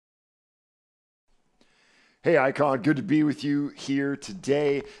Hey, Icon, good to be with you here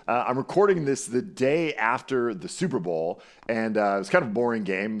today. I'm recording this the day after the Super Bowl, and it was kind of a boring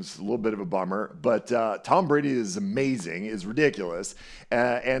game. It was a little bit of a bummer, but Tom Brady is amazing, is ridiculous.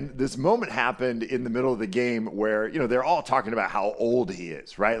 And this moment happened in the middle of the game where, they're all talking about how old he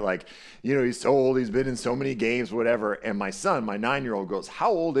is, right? Like, he's so old, he's been in so many games, whatever. And my son, my 9-year-old, goes, "How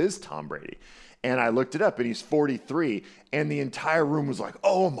old is Tom Brady?" And I looked it up and he's 43. And the entire room was like,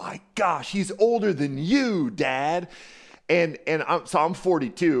 "Oh my gosh, he's older than you, Dad." So I'm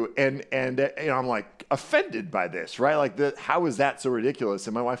 42 and I'm like offended by this, right? Like how is that so ridiculous?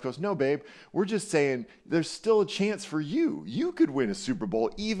 And my wife goes, "No, babe, we're just saying there's still a chance for you. You could win a Super Bowl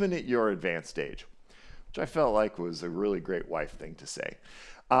even at your advanced age," which I felt like was a really great wife thing to say.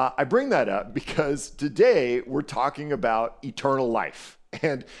 I bring that up because today we're talking about eternal life.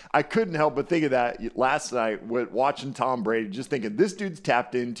 And I couldn't help but think of that last night watching Tom Brady, just thinking this dude's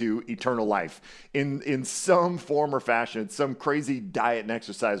tapped into eternal life in some form or fashion. It's some crazy diet and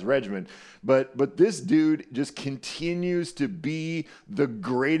exercise regimen. But this dude just continues to be the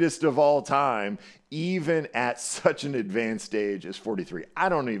greatest of all time, even at such an advanced age as 43. I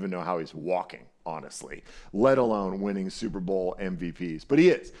don't even know how he's walking, honestly, let alone winning Super Bowl MVPs. But he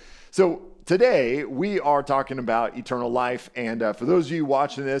is. So today, we are talking about eternal life. And for those of you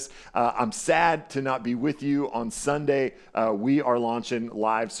watching this, I'm sad to not be with you on Sunday. We are launching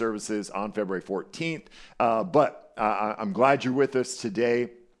live services on February 14th. But I'm glad you're with us today.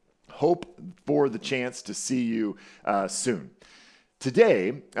 Hope for the chance to see you soon.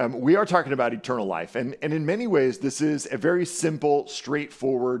 Today, we are talking about eternal life, and in many ways, this is a very simple,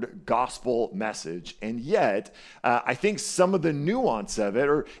 straightforward gospel message, and yet, I think some of the nuance of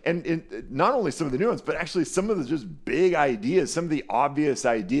it, and not only some of the nuance, but actually some of the just big ideas, some of the obvious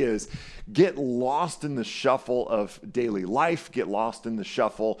ideas, get lost in the shuffle of daily life, get lost in the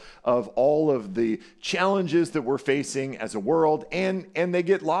shuffle of all of the challenges that we're facing as a world, and they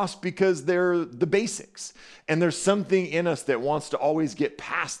get lost because they're the basics. And there's something in us that wants to always get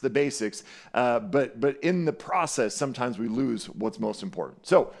past the basics, but in the process, sometimes we lose what's most important.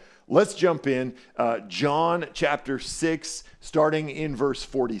 So let's jump in. John chapter 6, starting in verse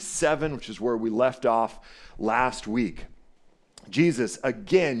 47, which is where we left off last week. Jesus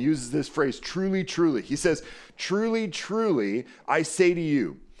again uses this phrase, truly, truly. He says, "Truly, truly, I say to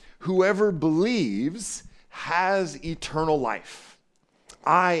you, whoever believes has eternal life.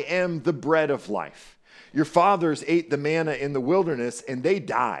 I am the bread of life. Your fathers ate the manna in the wilderness and they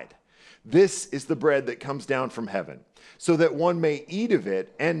died. This is the bread that comes down from heaven, so that one may eat of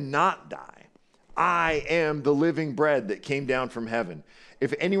it and not die. I am the living bread that came down from heaven.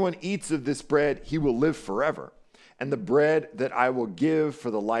 If anyone eats of this bread, he will live forever. And the bread that I will give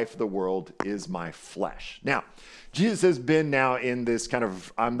for the life of the world is my flesh." Now, Jesus has been now in this kind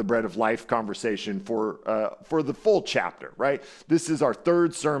of "I'm the bread of life" conversation for the full chapter, right? This is our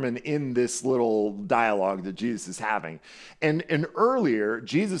third sermon in this little dialogue that Jesus is having. And earlier,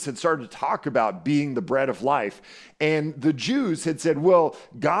 Jesus had started to talk about being the bread of life. And the Jews had said, well,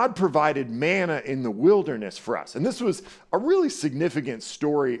 God provided manna in the wilderness for us. And this was a really significant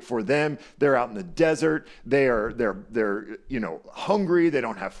story for them. They're out in the desert. They're hungry. They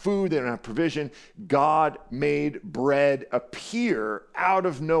don't have food. They don't have provision. God made bread appear out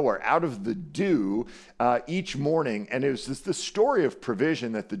of nowhere, out of the dew each morning. And it was just the story of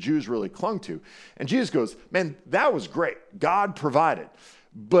provision that the Jews really clung to. And Jesus goes, man, that was great. God provided.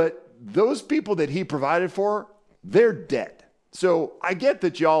 But those people that he provided for, they're dead. So I get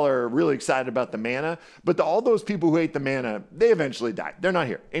that y'all are really excited about the manna, but all those people who ate the manna, they eventually died. They're not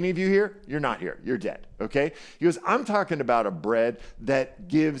here. Any of you here? You're not here. You're dead, okay? He goes, I'm talking about a bread that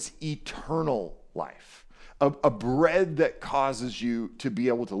gives eternal life, a bread that causes you to be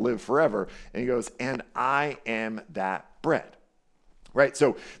able to live forever. And he goes, and I am that bread. Right?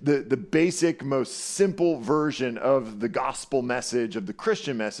 So the basic, most simple version of the gospel message, of the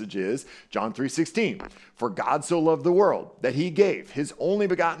Christian message is John 3:16. "For God so loved the world that he gave his only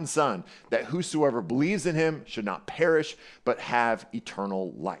begotten son, that whosoever believes in him should not perish, but have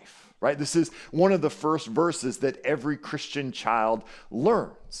eternal life." Right? This is one of the first verses that every Christian child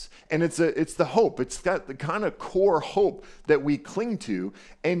learns. And it's the hope. It's got the kind of core hope that we cling to.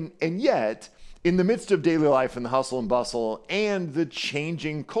 And yet, in the midst of daily life and the hustle and bustle and the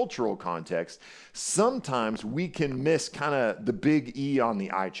changing cultural context, sometimes we can miss kind of the big E on the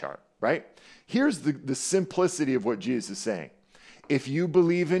eye chart, right? Here's the simplicity of what Jesus is saying. If you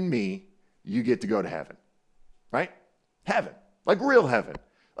believe in me, you get to go to heaven, right? Heaven, like real heaven.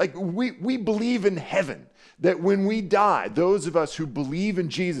 Like we believe in heaven, that when we die, those of us who believe in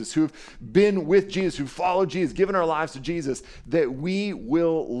Jesus, who have been with Jesus, who follow Jesus, given our lives to Jesus, that we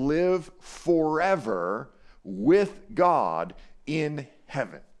will live forever with God in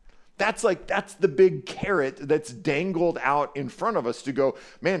heaven. That's the big carrot that's dangled out in front of us to go,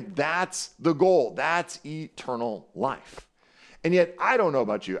 man, that's the goal. That's eternal life. And yet, I don't know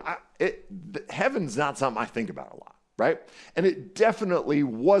about you. Heaven's not something I think about a lot, right? And it definitely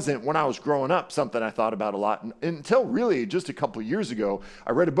wasn't, when I was growing up, something I thought about a lot until really just a couple of years ago.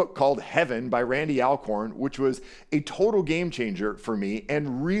 I read a book called Heaven by Randy Alcorn, which was a total game changer for me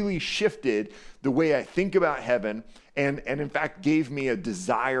and really shifted the way I think about heaven and in fact gave me a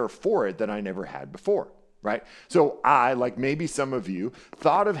desire for it that I never had before. Right? So I, like maybe some of you,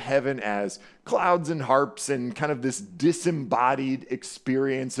 thought of heaven as clouds and harps and kind of this disembodied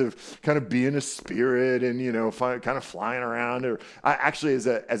experience of kind of being a spirit and, kind of flying around. Or I actually,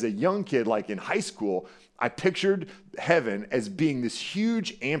 as a young kid, like in high school, I pictured heaven as being this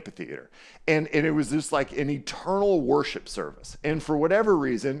huge amphitheater. And it was just like an eternal worship service. And for whatever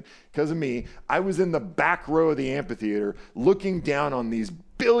reason, because of me, I was in the back row of the amphitheater looking down on these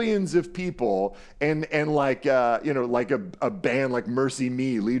billions of people and like a band like Mercy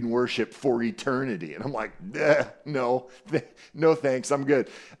Me leading worship for eternity. And I'm like, no thanks, I'm good.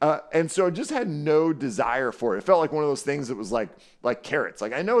 And so I just had no desire for it. It felt like one of those things that was like carrots.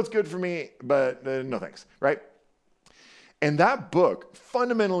 Like, I know it's good for me, but no thanks, right? And that book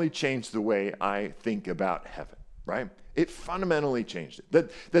fundamentally changed the way I think about heaven, right? It fundamentally changed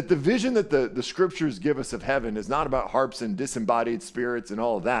it. That the vision that the scriptures give us of heaven is not about harps and disembodied spirits and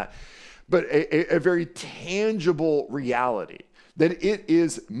all of that, but a very tangible reality. That it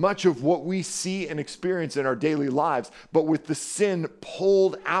is much of what we see and experience in our daily lives, but with the sin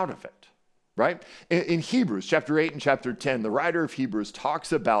pulled out of it. Right? In Hebrews chapter 8 and chapter 10, the writer of Hebrews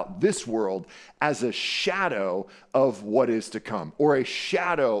talks about this world as a shadow of what is to come, or a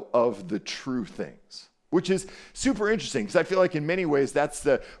shadow of the true things, which is super interesting because I feel like in many ways that's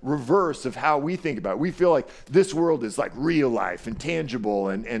the reverse of how we think about it. We feel like this world is like real life and tangible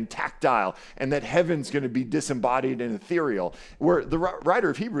and tactile, and that heaven's going to be disembodied and ethereal, where the writer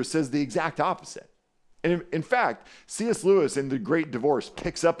of Hebrews says the exact opposite. And in fact, C.S. Lewis in The Great Divorce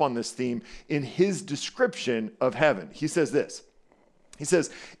picks up on this theme in his description of heaven. He says this. He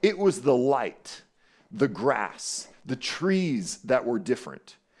says, "It was the light, the grass, the trees that were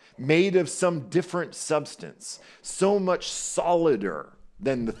different, made of some different substance, so much solider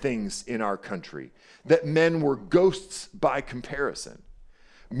than the things in our country, that men were ghosts by comparison.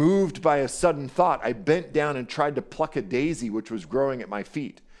 Moved by a sudden thought, I bent down and tried to pluck a daisy which was growing at my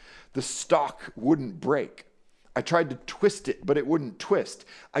feet. The stalk wouldn't break. I tried to twist it, but it wouldn't twist.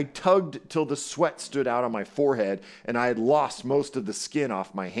 I tugged till the sweat stood out on my forehead, and I had lost most of the skin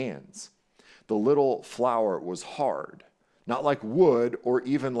off my hands. The little flower was hard, not like wood or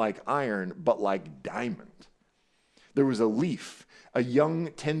even like iron, but like diamond. There was a leaf, a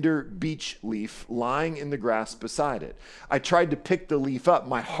young, tender beech leaf lying in the grass beside it. I tried to pick the leaf up.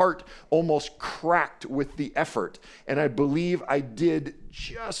 My heart almost cracked with the effort, and I believe I did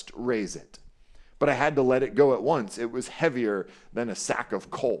just raise it. But I had to let it go at once. It was heavier than a sack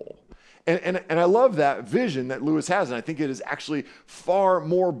of coal." And I love that vision that Lewis has, and I think it is actually far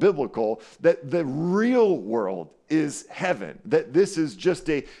more biblical that the real world is heaven, that this is just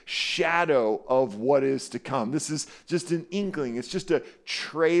a shadow of what is to come. This is just an inkling. It's just a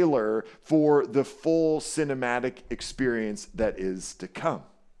trailer for the full cinematic experience that is to come.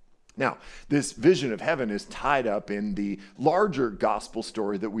 Now, this vision of heaven is tied up in the larger gospel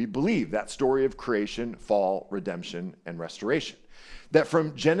story that we believe, that story of creation, fall, redemption, and restoration. That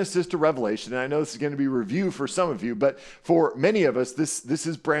from Genesis to Revelation, and I know this is going to be review for some of you, but for many of us, this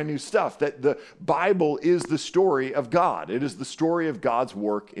is brand new stuff, that the Bible is the story of God. It is the story of God's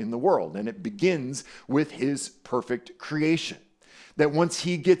work in the world, and it begins with his perfect creation. That once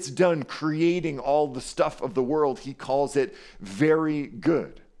he gets done creating all the stuff of the world, he calls it very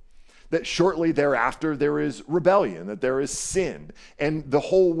good. That shortly thereafter there is rebellion, that there is sin, and the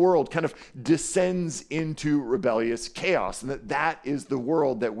whole world kind of descends into rebellious chaos, and that is the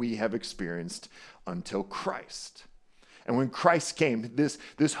world that we have experienced until Christ. And when Christ came,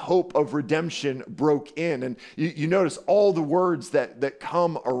 this hope of redemption broke in. And you notice all the words that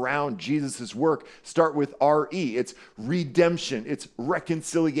come around Jesus' work start with R-E. It's redemption, it's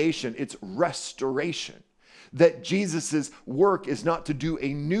reconciliation, it's restoration. That Jesus' work is not to do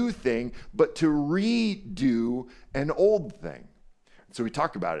a new thing, but to redo an old thing. So we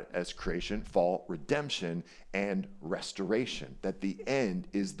talk about it as creation, fall, redemption, and restoration. That the end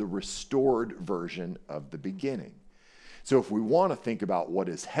is the restored version of the beginning. So if we want to think about what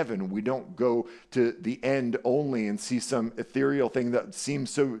is heaven, we don't go to the end only and see some ethereal thing that seems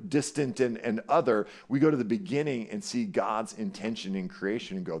so distant and other. We go to the beginning and see God's intention in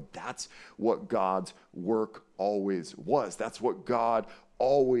creation and go, that's what God's work always was. That's what God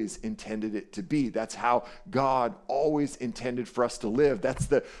always intended it to be. That's how God always intended for us to live. That's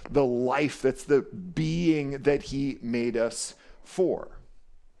the life, that's the being that he made us for.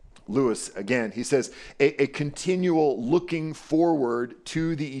 Lewis, again, he says, a continual looking forward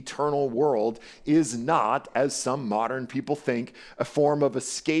to the eternal world is not, as some modern people think, a form of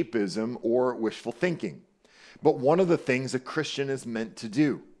escapism or wishful thinking, but one of the things a Christian is meant to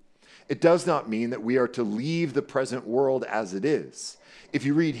do. It does not mean that we are to leave the present world as it is. If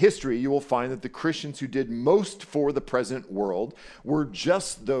you read history, you will find that the Christians who did most for the present world were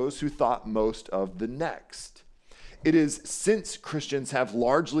just those who thought most of the next. It is since Christians have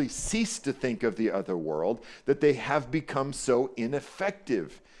largely ceased to think of the other world that they have become so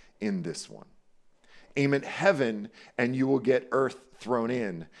ineffective in this one. Aim at heaven and you will get earth thrown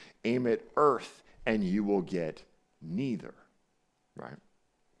in. Aim at earth and you will get neither, right?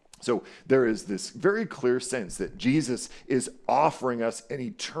 So there is this very clear sense that Jesus is offering us an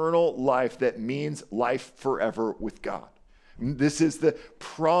eternal life that means life forever with God. This is the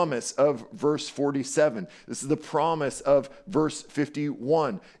promise of verse 47. This is the promise of verse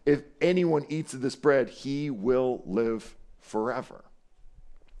 51. If anyone eats of this bread, he will live forever.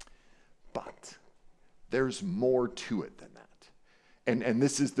 But there's more to it than that. And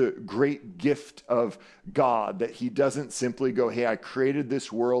this is the great gift of God, that he doesn't simply go, hey, I created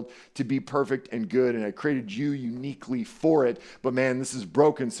this world to be perfect and good, and I created you uniquely for it, but man, this is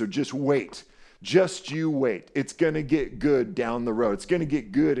broken, so just wait. Just you wait. It's going to get good down the road. It's going to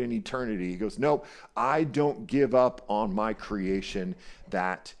get good in eternity. He goes, nope, I don't give up on my creation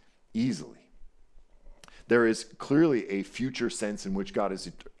that easily. There is clearly a future sense in which God has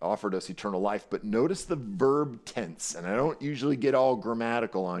offered us eternal life, but notice the verb tense. And I don't usually get all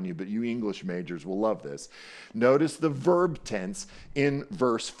grammatical on you, but you English majors will love this. Notice the verb tense in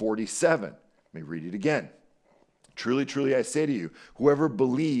verse 47. Let me read it again. Truly, truly, I say to you, whoever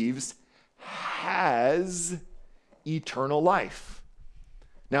believes has eternal life.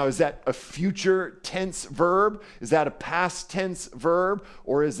 Now, is that a future tense verb? Is that a past tense verb?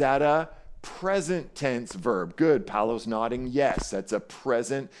 Or is that a present tense verb? Good. Paolo's nodding yes. That's a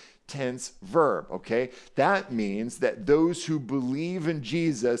present tense verb, okay? That means that those who believe in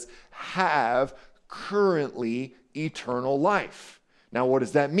Jesus have currently eternal life. Now, what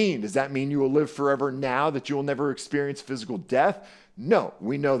does that mean? Does that mean you will live forever now, that you will never experience physical death? No,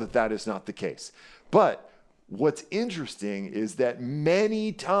 we know that that is not the case. But what's interesting is that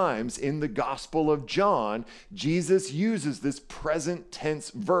many times in the Gospel of John, Jesus uses this present tense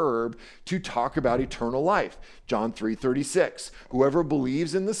verb to talk about eternal life. John 3:36, whoever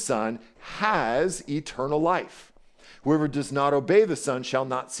believes in the Son has eternal life. Whoever does not obey the Son shall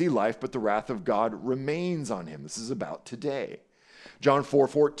not see life, but the wrath of God remains on him. This is about today. John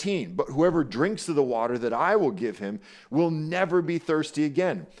 4:14, but whoever drinks of the water that I will give him will never be thirsty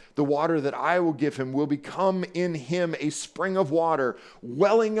again. The water that I will give him will become in him a spring of water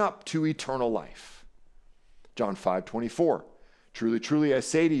welling up to eternal life. John 5:24, truly, truly, I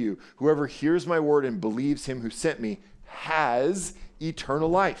say to you, whoever hears my word and believes him who sent me has eternal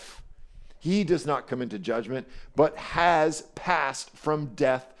life. He does not come into judgment, but has passed from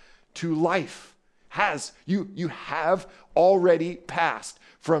death to life. You have already passed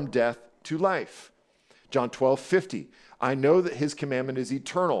from death to life. John 12:50, I know that his commandment is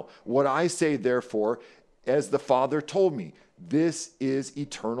eternal. What I say, therefore, as the Father told me, this is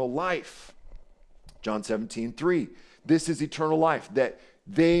eternal life. John 17:3, this is eternal life, that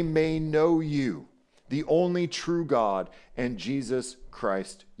they may know you, the only true God, and Jesus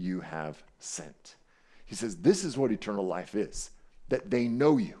Christ you have sent. He says, this is what eternal life is, that they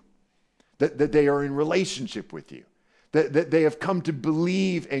know you. That they are in relationship with you, that they have come to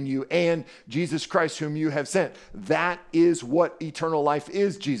believe in you and Jesus Christ whom you have sent. That is what eternal life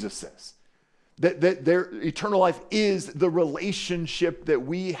is, Jesus says. That their eternal life is the relationship that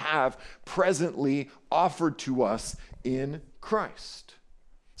we have presently offered to us in Christ.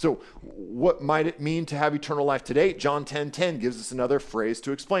 So what might it mean to have eternal life today? John 10:10 gives us another phrase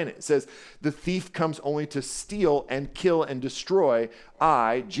to explain it. It says, the thief comes only to steal and kill and destroy.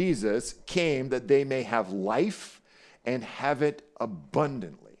 I, Jesus, came that they may have life and have it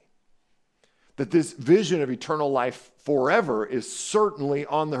abundantly. That this vision of eternal life forever is certainly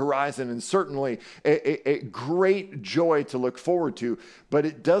on the horizon and certainly a great joy to look forward to, but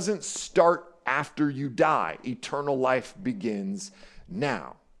it doesn't start after you die. Eternal life begins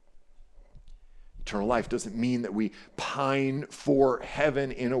now. eternal life doesn't mean that we pine for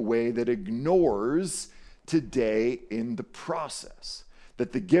heaven in a way that ignores today in the process.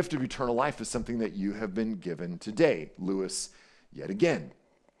 That the gift of eternal life is something that you have been given today. Lewis, yet again.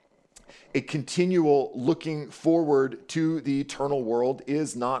 A continual looking forward to the eternal world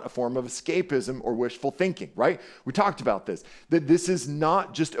is not a form of escapism or wishful thinking, right? We talked about this, that this is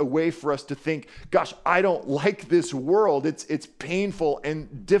not just a way for us to think, gosh, I don't like this world. It's painful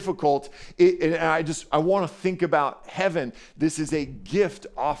and difficult. And I want to think about heaven. This is a gift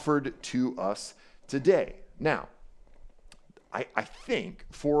offered to us today. Now, I think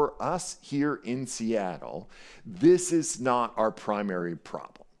for us here in Seattle, this is not our primary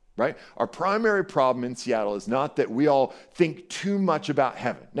problem. Right? Our primary problem in Seattle is not that we all think too much about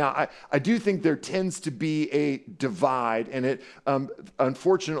heaven. Now, I do think there tends to be a divide, and it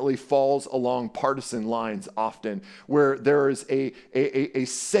unfortunately falls along partisan lines often, where there is a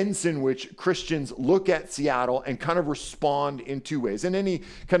sense in which Christians look at Seattle and kind of respond in two ways. And any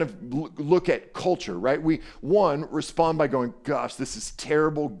kind of look at culture, right? We, one, respond by going, gosh, this is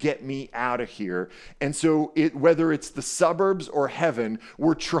terrible, get me out of here. And so whether it's the suburbs or heaven,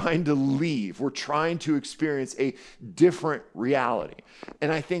 we're trying to leave. We're trying to experience a different reality. And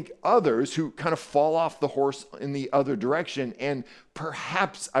I think others who kind of fall off the horse in the other direction, and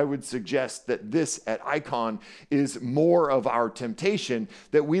perhaps I would suggest that this at Icon is more of our temptation,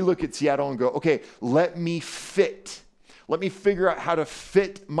 that we look at Seattle and go, okay, let me figure out how to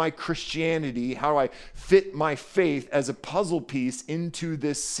fit my Christianity, how do I fit my faith as a puzzle piece into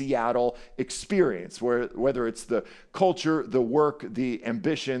this Seattle experience, whether it's the culture, the work, the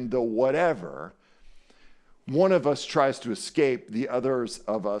ambition, the whatever. One of us tries to escape, the others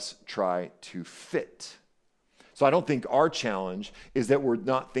of us try to fit. So I don't think our challenge is that we're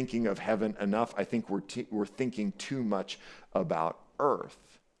not thinking of heaven enough. I think we're thinking too much about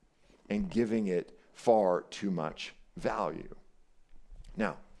earth and giving it far too much value.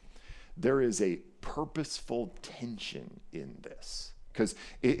 Now, there is a purposeful tension in this. Because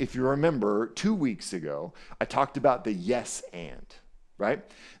if you remember, 2 weeks ago, I talked about the yes and, right?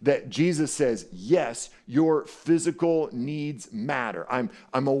 That Jesus says, yes, your physical needs matter. I'm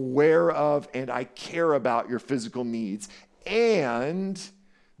aware of and I care about your physical needs. And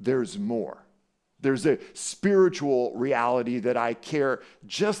there's more. There's a spiritual reality that I care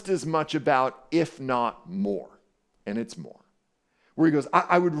just as much about, if not more. And it's more. Where he goes,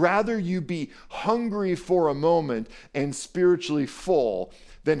 I would rather you be hungry for a moment and spiritually full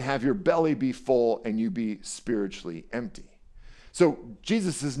than have your belly be full and you be spiritually empty. So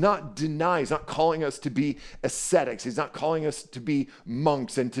Jesus is not denying, he's not calling us to be ascetics. He's not calling us to be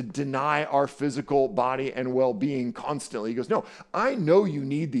monks and to deny our physical body and well-being constantly. He goes, no, I know you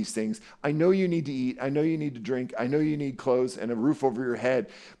need these things. I know you need to eat. I know you need to drink. I know you need clothes and a roof over your head,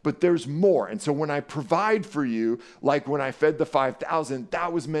 but there's more. And so when I provide for you, like when I fed the 5,000,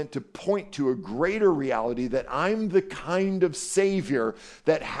 that was meant to point to a greater reality that I'm the kind of Savior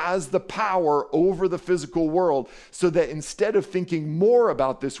that has the power over the physical world, so that instead of thinking more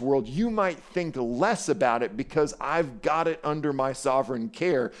about this world, you might think less about it because I've got it under my sovereign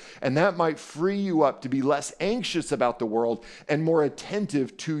care. And that might free you up to be less anxious about the world and more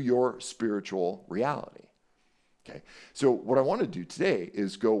attentive to your spiritual reality. Okay, so what I want to do today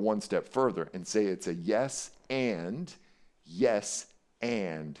is go one step further and say it's a yes and yes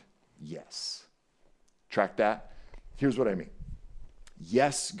and yes. Track that? Here's what I mean.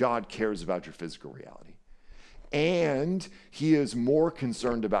 Yes, God cares about your physical reality. And he is more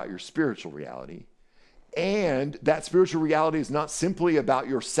concerned about your spiritual reality. And that spiritual reality is not simply about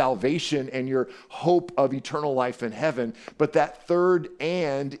your salvation and your hope of eternal life in heaven, but that third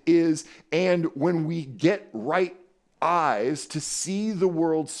and is, and when we get right eyes to see the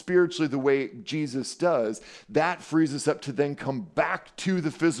world spiritually the way Jesus does, that frees us up to then come back to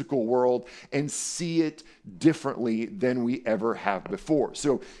the physical world and see it differently than we ever have before.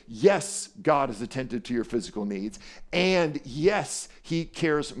 So yes, God is attentive to your physical needs, and yes, he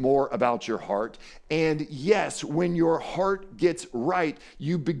cares more about your heart, and yes, when your heart gets right,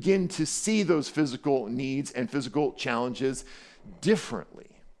 you begin to see those physical needs and physical challenges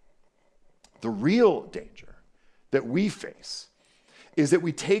differently. The real danger that we face is that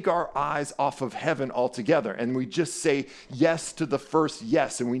we take our eyes off of heaven altogether and we just say yes to the first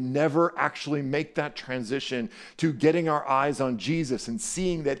yes, and we never actually make that transition to getting our eyes on Jesus and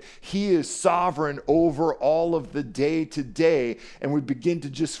seeing that he is sovereign over all of the day to day, and we begin to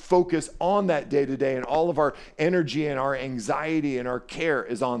just focus on that day to day, and all of our energy and our anxiety and our care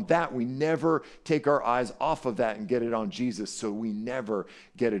is on that. We never take our eyes off of that and get it on Jesus, so we never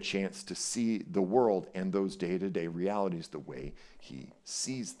get a chance to see the world and those day-to-day realities the way he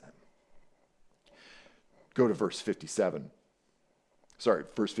sees them. Go to verse 57. Sorry,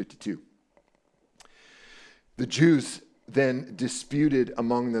 verse 52. The Jews then disputed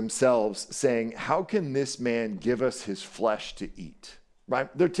among themselves, saying, how can this man give us his flesh to eat? Right?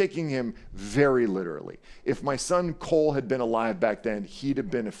 They're taking him very literally. If my son Cole had been alive back then, he'd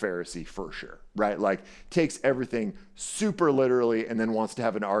have been a Pharisee for sure, right? Like takes everything super literally and then wants to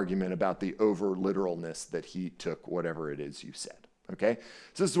have an argument about the over literalness that he took whatever it is you said, okay?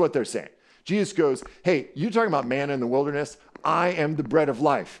 So this is what they're saying. Jesus goes, hey, you're talking about manna in the wilderness? I am the bread of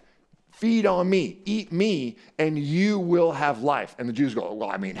life. Feed on me, eat me, and you will have life. And the Jews go, well,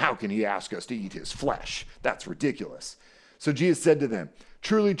 I mean, how can he ask us to eat his flesh? That's ridiculous. So Jesus said to them,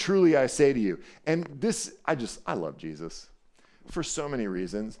 truly, truly, I say to you. And this, I love Jesus for so many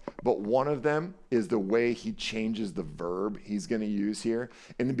reasons, but one of them is the way he changes the verb he's going to use here.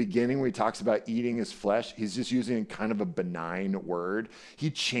 In the beginning, when he talks about eating his flesh, he's just using kind of a benign word. He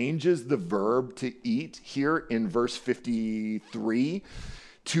changes the verb to eat here in verse 53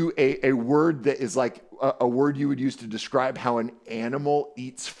 to a word that is like a word you would use to describe how an animal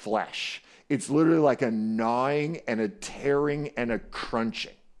eats flesh. It's literally like a gnawing and a tearing and a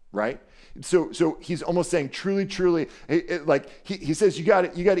crunching, right? So he's almost saying, truly, truly, like he says, you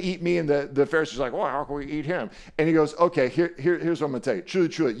got to eat me. And the Pharisees are like, well, how can we eat him? And he goes, okay, here's what I'm going to tell you. Truly,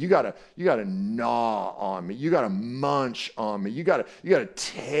 truly, you got to gnaw on me. You got to munch on me. You got to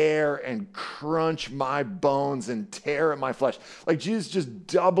tear and crunch my bones and tear at my flesh. Like Jesus just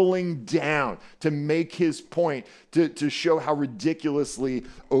doubling down to make his point, to show how ridiculously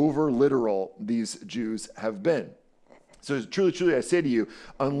over literal these Jews have been. So truly, truly, I say to you,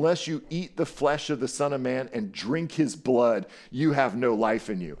 unless you eat the flesh of the Son of Man and drink his blood, you have no life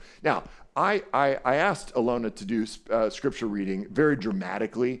in you. Now, I asked Alona to do scripture reading very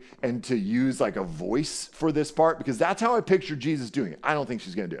dramatically and to use like a voice for this part because that's how I picture Jesus doing it. I don't think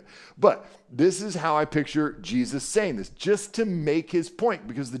she's going to do it. But this is how I picture Jesus saying this, just to make his point,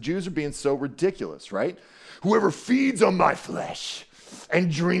 because the Jews are being so ridiculous, right? Whoever feeds on my flesh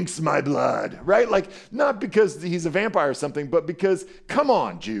and drinks my blood, right? Like, not because he's a vampire or something, but because, come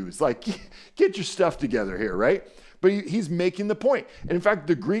on, Jews, like, get your stuff together here, right? But he's making the point. And in fact,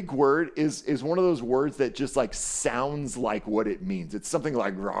 the Greek word is one of those words that just like sounds like what it means. It's something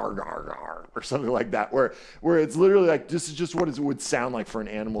like rar, gar, gar, or something like that, where it's literally like, this is just what it would sound like for an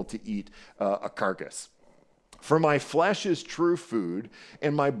animal to eat a carcass. For my flesh is true food,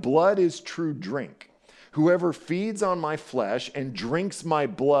 and my blood is true drink. Whoever feeds on my flesh and drinks my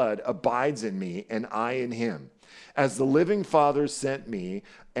blood abides in me, and I in him. As the living Father sent me,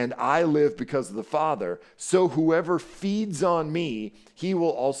 and I live because of the Father, so whoever feeds on me, he will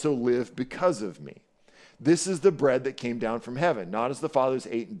also live because of me. This is the bread that came down from heaven, not as the fathers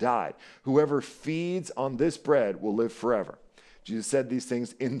ate and died. Whoever feeds on this bread will live forever. Jesus said these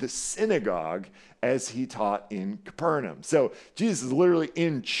things in the synagogue as he taught in Capernaum. So Jesus is literally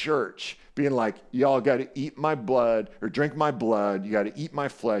in church being like, y'all got to eat my blood or drink my blood. You got to eat my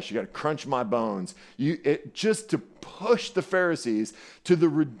flesh. You got to crunch my bones. Just to push the Pharisees to the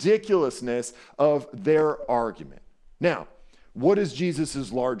ridiculousness of their argument. Now, what is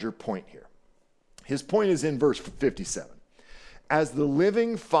Jesus' larger point here? His point is in verse 57. As the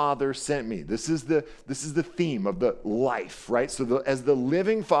living Father sent me, this is the theme of the life, right? So as the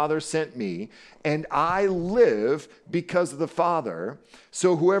living Father sent me, and I live because of the Father,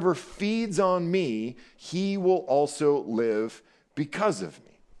 so whoever feeds on me, he will also live because of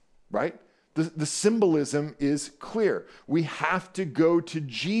me, right? The symbolism is clear. We have to go to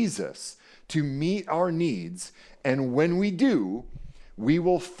Jesus to meet our needs, and when we do, we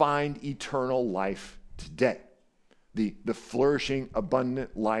will find eternal life today. The flourishing,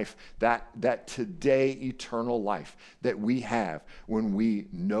 abundant life, that today eternal life that we have when we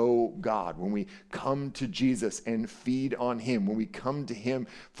know God, when we come to Jesus and feed on him, when we come to him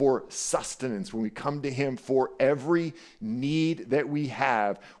for sustenance, when we come to him for every need that we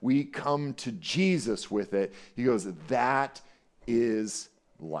have, we come to Jesus with it. He goes, that is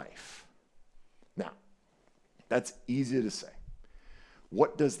life. Now, that's easy to say.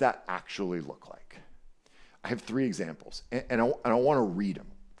 What does that actually look like? I have 3 examples, and I want to read them,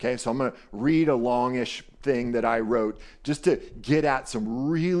 okay? So I'm going to read a longish thing that I wrote just to get at some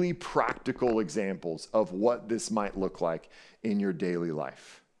really practical examples of what this might look like in your daily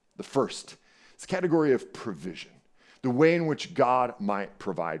life. The first is the category of provision, the way in which God might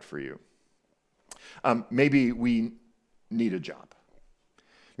provide for you. Maybe we need a job.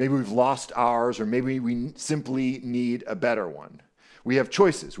 Maybe we've lost ours, or maybe we simply need a better one. We have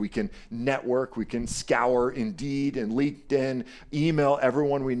choices. We can network, we can scour Indeed and LinkedIn, email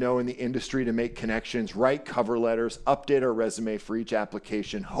everyone we know in the industry to make connections, write cover letters, update our resume for each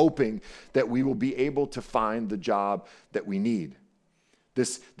application, hoping that we will be able to find the job that we need.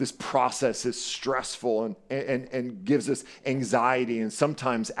 This process is stressful and gives us anxiety, and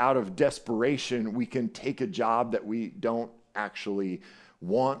sometimes out of desperation, we can take a job that we don't actually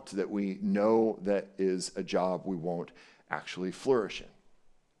want, that we know that is a job we won't actually flourish in.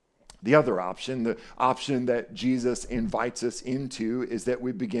 The other option, the option that Jesus invites us into, is that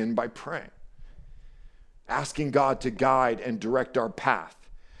we begin by praying, asking God to guide and direct our path,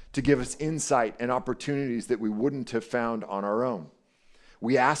 to give us insight and opportunities that we wouldn't have found on our own.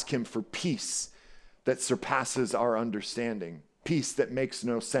 We ask him for peace that surpasses our understanding, peace that makes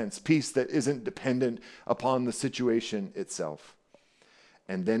no sense, peace that isn't dependent upon the situation itself.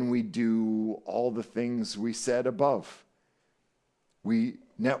 And then we do all the things we said above. We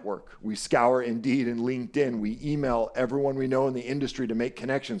network, we scour Indeed and LinkedIn, we email everyone we know in the industry to make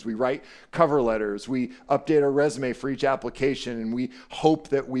connections, we write cover letters, we update our resume for each application, and we hope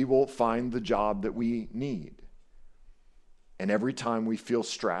that we will find the job that we need. And every time we feel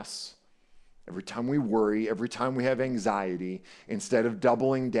stress, every time we worry, every time we have anxiety, instead of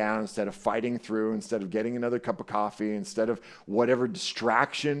doubling down, instead of fighting through, instead of getting another cup of coffee, instead of whatever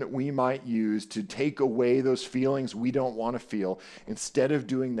distraction we might use to take away those feelings we don't want to feel, instead of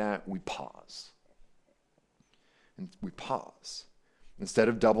doing that, we pause. And we pause. Instead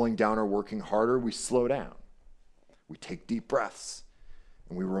of doubling down or working harder, we slow down. We take deep breaths,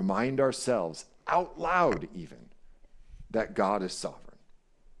 and we remind ourselves out loud even that God is sovereign,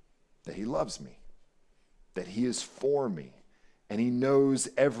 that he loves me, that he is for me, and he knows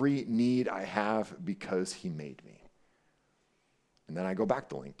every need I have because he made me. And then I go back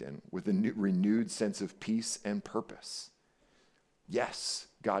to LinkedIn with a renewed sense of peace and purpose. Yes,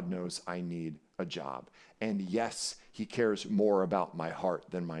 God knows I need a job. And yes, he cares more about my heart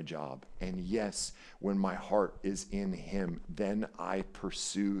than my job. And yes, when my heart is in him, then I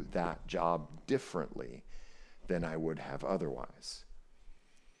pursue that job differently than I would have otherwise.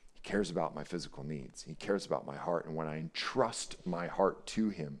 He cares about my physical needs. He cares about my heart. And when I entrust my heart to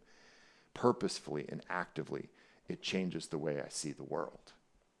him purposefully and actively, it changes the way I see the world.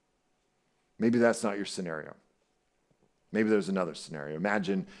 Maybe that's not your scenario. Maybe there's another scenario.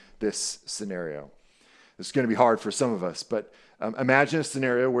 Imagine this scenario. This is going to be hard for some of us, but imagine a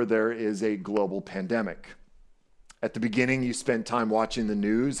scenario where there is a global pandemic. At the beginning, you spend time watching the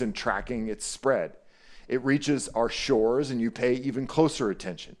news and tracking its spread. It reaches our shores and you pay even closer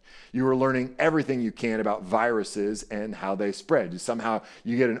attention. You are learning everything you can about viruses and how they spread. Somehow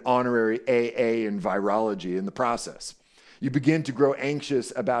you get an honorary AA in virology in the process. You begin to grow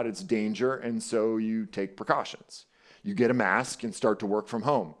anxious about its danger, and so you take precautions. You get a mask and start to work from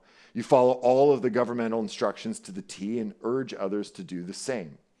home. You follow all of the governmental instructions to the T and urge others to do the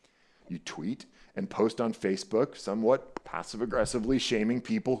same. You tweet and post on Facebook, somewhat passive-aggressively shaming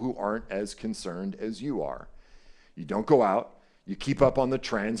people who aren't as concerned as you are. You don't go out. You keep up on the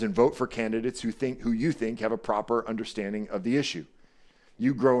trends and vote for candidates who you think have a proper understanding of the issue.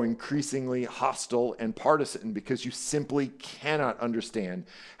 You grow increasingly hostile and partisan because you simply cannot understand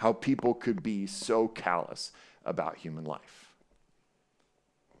how people could be so callous about human life.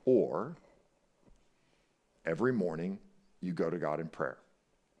 Or every morning you go to God in prayer,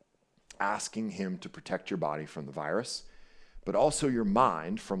 asking him to protect your body from the virus, but also your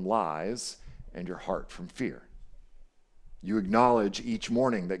mind from lies and your heart from fear. You acknowledge each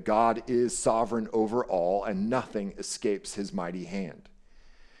morning that God is sovereign over all and nothing escapes his mighty hand.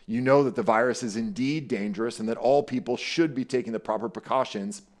 You know that the virus is indeed dangerous and that all people should be taking the proper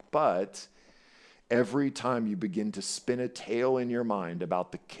precautions, but every time you begin to spin a tale in your mind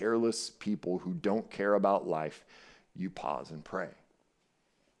about the careless people who don't care about life, you pause and pray.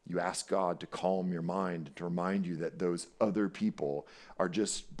 You ask God to calm your mind, to remind you that those other people are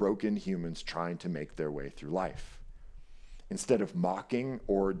just broken humans trying to make their way through life. Instead of mocking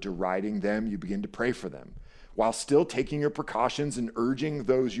or deriding them, you begin to pray for them, while still taking your precautions and urging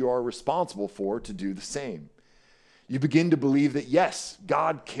those you are responsible for to do the same. You begin to believe that, yes,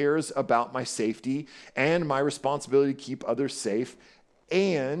 God cares about my safety and my responsibility to keep others safe,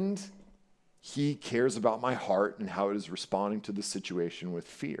 and he cares about my heart and how it is responding to the situation with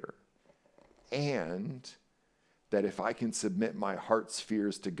fear. And that if I can submit my heart's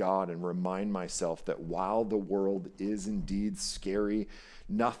fears to God and remind myself that while the world is indeed scary,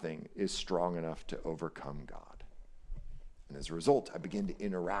 nothing is strong enough to overcome God. And as a result, I begin to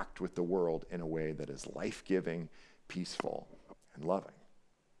interact with the world in a way that is life-giving, peaceful, and loving.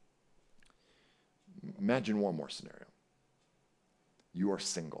 Imagine one more scenario. You are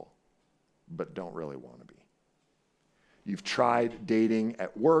single, but don't really want to be. You've tried dating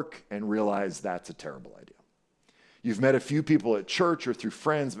at work and realized that's a terrible idea. You've met a few people at church or through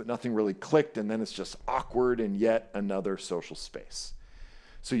friends, but nothing really clicked, and then it's just awkward in yet another social space.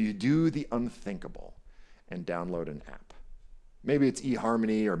 So you do the unthinkable and download an app. Maybe it's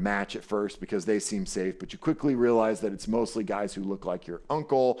eHarmony or Match at first because they seem safe, but you quickly realize that it's mostly guys who look like your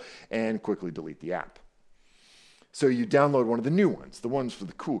uncle and quickly delete the app. So you download one of the new ones, the ones for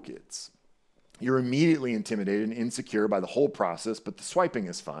the cool kids. You're immediately intimidated and insecure by the whole process, but the swiping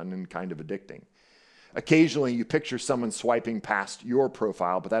is fun and kind of addicting. Occasionally, you picture someone swiping past your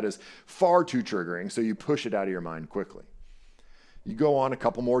profile, but that is far too triggering, so you push it out of your mind quickly. You go on a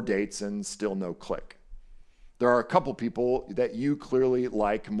couple more dates and still no click. There are a couple people that you clearly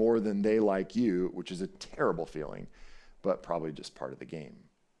like more than they like you, which is a terrible feeling, but probably just part of the game.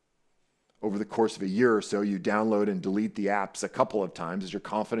 Over the course of a year or so, you download and delete the apps a couple of times as your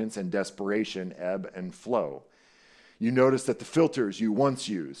confidence and desperation ebb and flow. You notice that the filters you once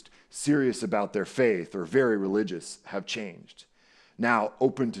used, serious about their faith or very religious, have changed. Now,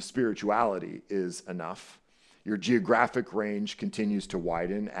 open to spirituality is enough. Your geographic range continues to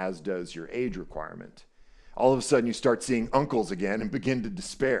widen, as does your age requirement. All of a sudden, you start seeing uncles again and begin to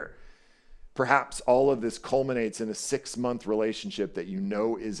despair. Perhaps all of this culminates in a 6-month relationship that you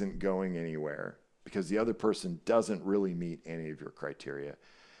know isn't going anywhere because the other person doesn't really meet any of your criteria,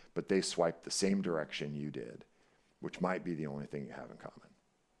 but they swiped the same direction you did, which might be the only thing you have in common.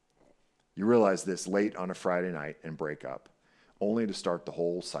 You realize this late on a Friday night and break up, only to start the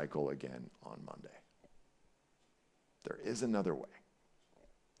whole cycle again on Monday. There is another way.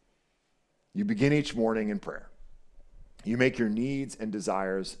 You begin each morning in prayer. You make your needs and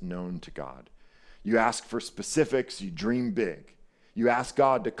desires known to God. You ask for specifics. You dream big. You ask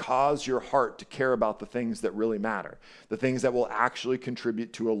God to cause your heart to care about the things that really matter, the things that will actually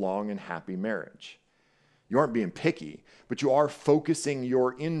contribute to a long and happy marriage. You aren't being picky, but you are focusing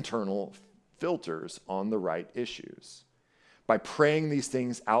your internal filters on the right issues. By praying these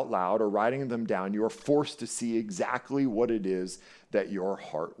things out loud or writing them down, you are forced to see exactly what it is that your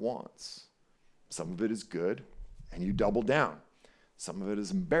heart wants. Some of it is good, and you double down. Some of it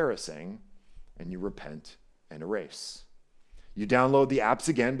is embarrassing, and you repent and erase. You download the apps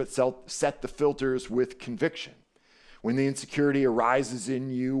again, but set the filters with conviction. When the insecurity arises in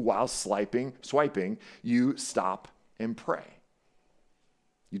you while swiping, you stop and pray.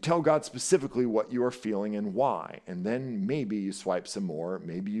 You tell God specifically what you are feeling and why, and then maybe you swipe some more,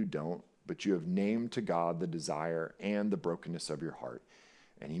 maybe you don't, but you have named to God the desire and the brokenness of your heart,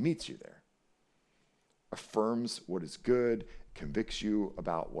 and He meets you there. Affirms what is good, convicts you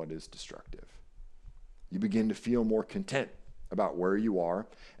about what is destructive. You begin to feel more content about where you are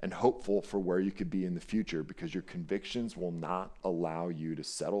and hopeful for where you could be in the future because your convictions will not allow you to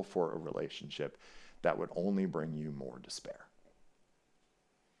settle for a relationship that would only bring you more despair.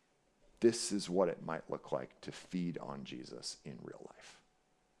 This is what it might look like to feed on Jesus in real life.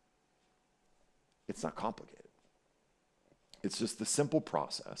 It's not complicated. It's just the simple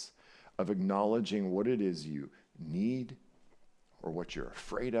process of acknowledging what it is you need or what you're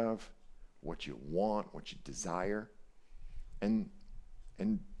afraid of, what you want, what you desire, and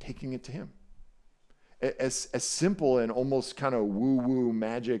taking it to Him. As simple and almost kind of woo-woo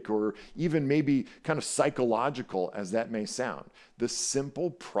magic or even maybe kind of psychological as that may sound, the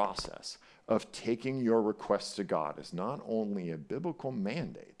simple process of taking your requests to God is not only a biblical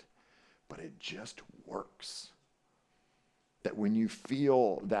mandate, but it just works. That when you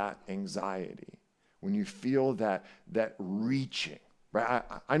feel that anxiety, when you feel that reaching, right?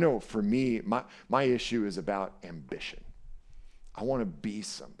 I know for me, my issue is about ambition. I want to be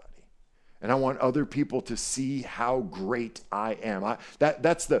somebody. And I want other people to see how great I am.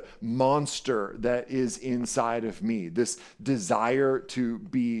 That's the monster that is inside of me. This desire to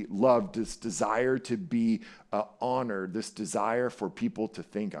be loved, this desire to be honored, this desire for people to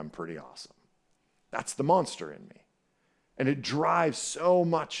think I'm pretty awesome. That's the monster in me. And it drives so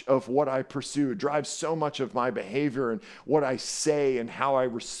much of what I pursue. It drives so much of my behavior and what I say and how I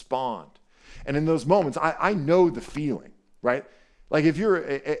respond. And in those moments, I know the feeling, right? Like if you're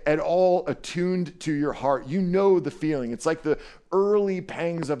at all attuned to your heart, you know the feeling. It's like the early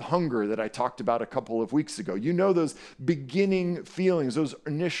pangs of hunger that I talked about a couple of weeks ago. You know those beginning feelings, those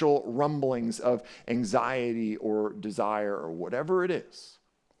initial rumblings of anxiety or desire or whatever it is,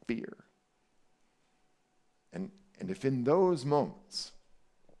 fear. And if in those moments,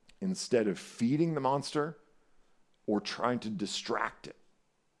 instead of feeding the monster or trying to distract it,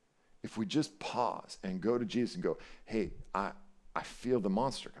 if we just pause and go to Jesus and go, hey, I feel the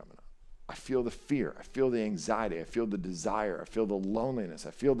monster coming up. I feel the fear. I feel the anxiety. I feel the desire. I feel the loneliness.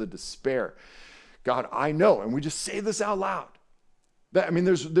 I feel the despair. God, I know. And we just say this out loud.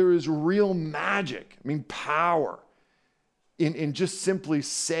 There is real magic, power in just simply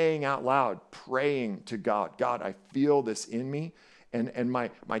saying out loud, praying to God. God, I feel this in me. And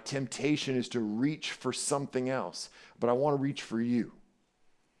my temptation is to reach for something else, but I want to reach for you.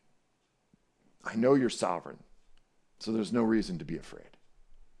 I know you're sovereign, so there's no reason to be afraid.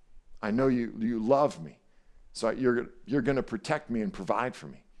 I know you love me, so you're going to protect me and provide for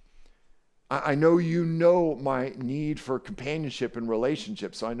me. I know you know my need for companionship and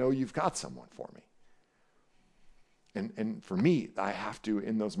relationship, so I know you've got someone for me. And for me, I have to,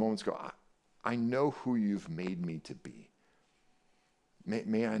 in those moments, go, I know who you've made me to be.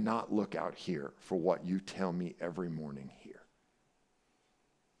 May I not look out here for what you tell me every morning here.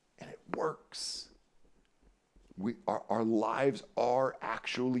 And it works. Our lives are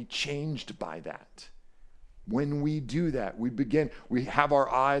actually changed by that. When we do that, we have our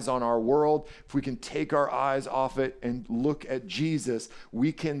eyes on our world. If we can take our eyes off it and look at Jesus,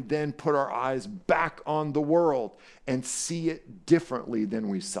 we can then put our eyes back on the world and see it differently than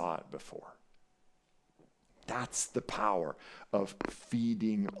we saw it before. That's the power of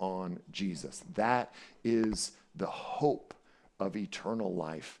feeding on Jesus. That is the hope of eternal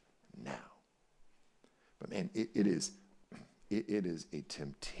life now. But man, it is a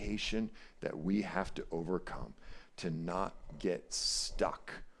temptation that we have to overcome, to not get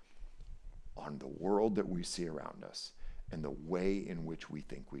stuck on the world that we see around us and the way in which we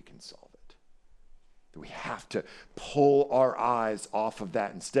think we can solve it. We have to pull our eyes off of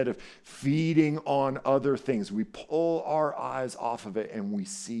that. Instead of feeding on other things, we pull our eyes off of it and we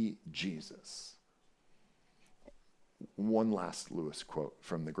see Jesus. One last Lewis quote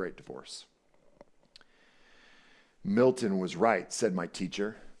from The Great Divorce. Milton was right, said my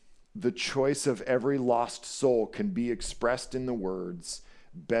teacher. The choice of every lost soul can be expressed in the words,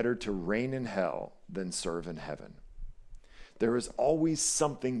 better to reign in hell than serve in heaven. There is always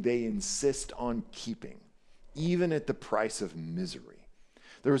something they insist on keeping, even at the price of misery.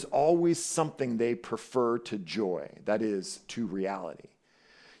 There is always something they prefer to joy, that is, to reality.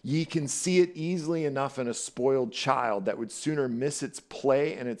 Ye can see it easily enough in a spoiled child that would sooner miss its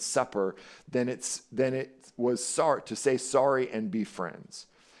play and its supper than it was sorry to say sorry and be friends.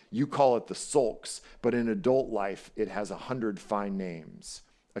 You call it the sulks, but in adult life it has 100 fine names: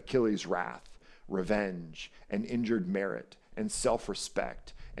 Achilles' wrath, revenge, and injured merit, and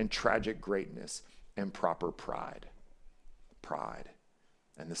self-respect, and tragic greatness, and proper pride. Pride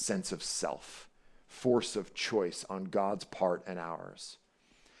and the sense of self, force of choice on God's part and ours.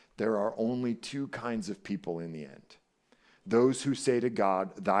 There are only two kinds of people in the end: those who say to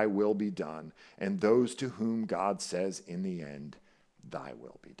God, thy will be done, and those to whom God says in the end, thy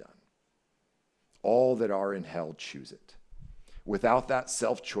will be done. All that are in hell choose it. Without that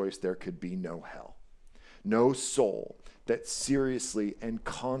self-choice, there could be no hell. No soul that seriously and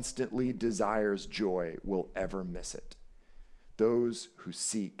constantly desires joy will ever miss it. Those who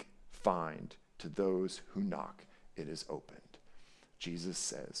seek find. To those who knock, it is opened. Jesus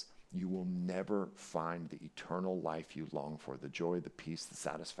says, you will never find the eternal life you long for, the joy, the peace, the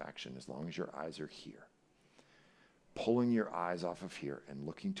satisfaction, as long as your eyes are here. Pulling your eyes off of here and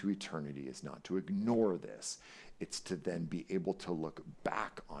looking to eternity is not to ignore this. It's to then be able to look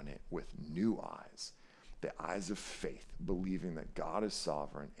back on it with new eyes, the eyes of faith, believing that God is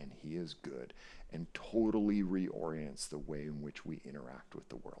sovereign and he is good, and totally reorients the way in which we interact with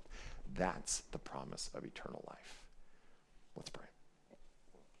the world. That's the promise of eternal life. Let's pray.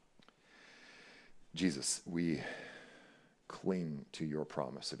 Jesus, we cling to your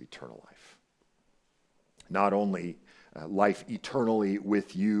promise of eternal life. Not only life eternally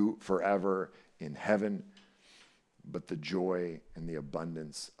with you forever in heaven, but the joy and the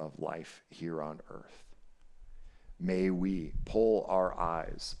abundance of life here on earth. May we pull our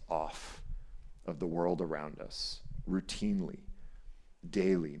eyes off of the world around us routinely,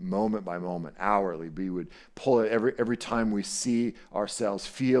 daily, moment by moment, hourly. We would pull it every time we see ourselves,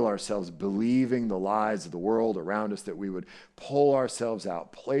 feel ourselves believing the lies of the world around us, that we would pull ourselves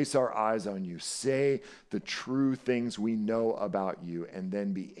out, place our eyes on you, say the true things we know about you, and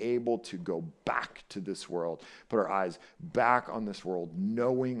then be able to go back to this world, put our eyes back on this world,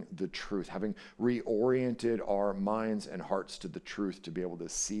 knowing the truth, having reoriented our minds and hearts to the truth, to be able to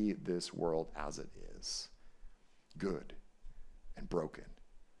see this world as it is, good and broken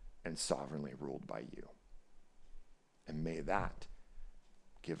and sovereignly ruled by you. And may that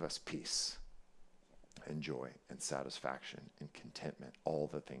give us peace and joy and satisfaction and contentment, all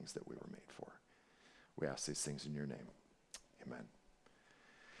the things that we were made for. We ask these things in your name. Amen.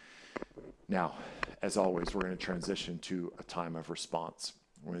 Now, as always, we're going to transition to a time of response.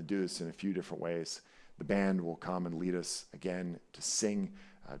 We're going to do this in a few different ways. The band will come and lead us again to sing,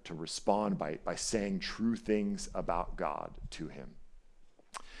 to respond by saying true things about God to him.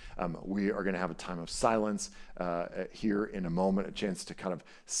 We are going to have a time of silence here in a moment, a chance to kind of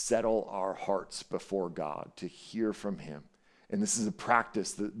settle our hearts before God, to hear from him. And this is a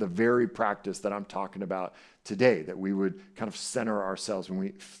practice, the very practice that I'm talking about today, that we would kind of center ourselves when we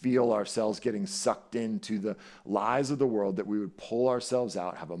feel ourselves getting sucked into the lies of the world, that we would pull ourselves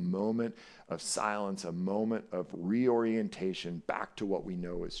out, have a moment of silence, a moment of reorientation back to what we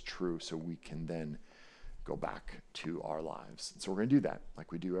know is true, so we can then go back to our lives. And so we're going to do that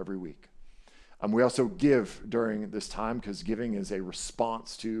like we do every week. We also give during this time because giving is a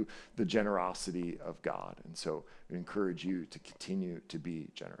response to the generosity of God. And so we encourage you to continue to be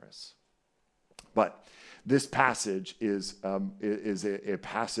generous. But this passage is a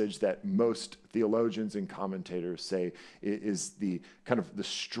passage that most theologians and commentators say is the kind of the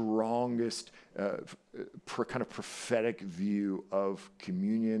strongest kind of prophetic view of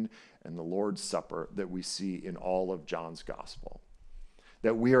communion and the Lord's Supper that we see in all of John's gospel.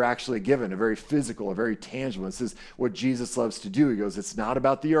 That we are actually given a very physical, a very tangible. This is what Jesus loves to do. He goes, it's not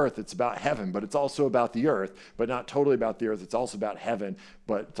about the earth, it's about heaven, but it's also about the earth, but not totally about the earth. It's also about heaven,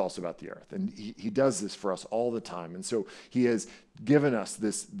 but it's also about the earth. And he does this for us all the time. And so he has given us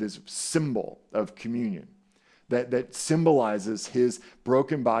this symbol of communion that symbolizes his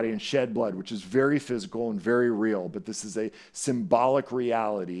broken body and shed blood, which is very physical and very real, but this is a symbolic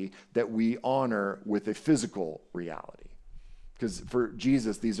reality that we honor with a physical reality. Because for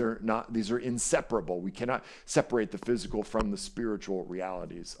Jesus, these are inseparable. We cannot separate the physical from the spiritual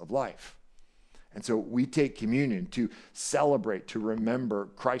realities of life. And so we take communion to celebrate, to remember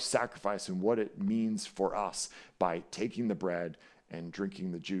Christ's sacrifice and what it means for us by taking the bread and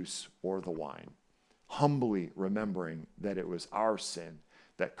drinking the juice or the wine, humbly remembering that it was our sin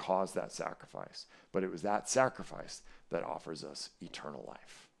that caused that sacrifice, but it was that sacrifice that offers us eternal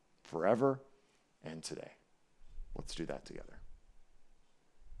life forever and today. Let's do that together.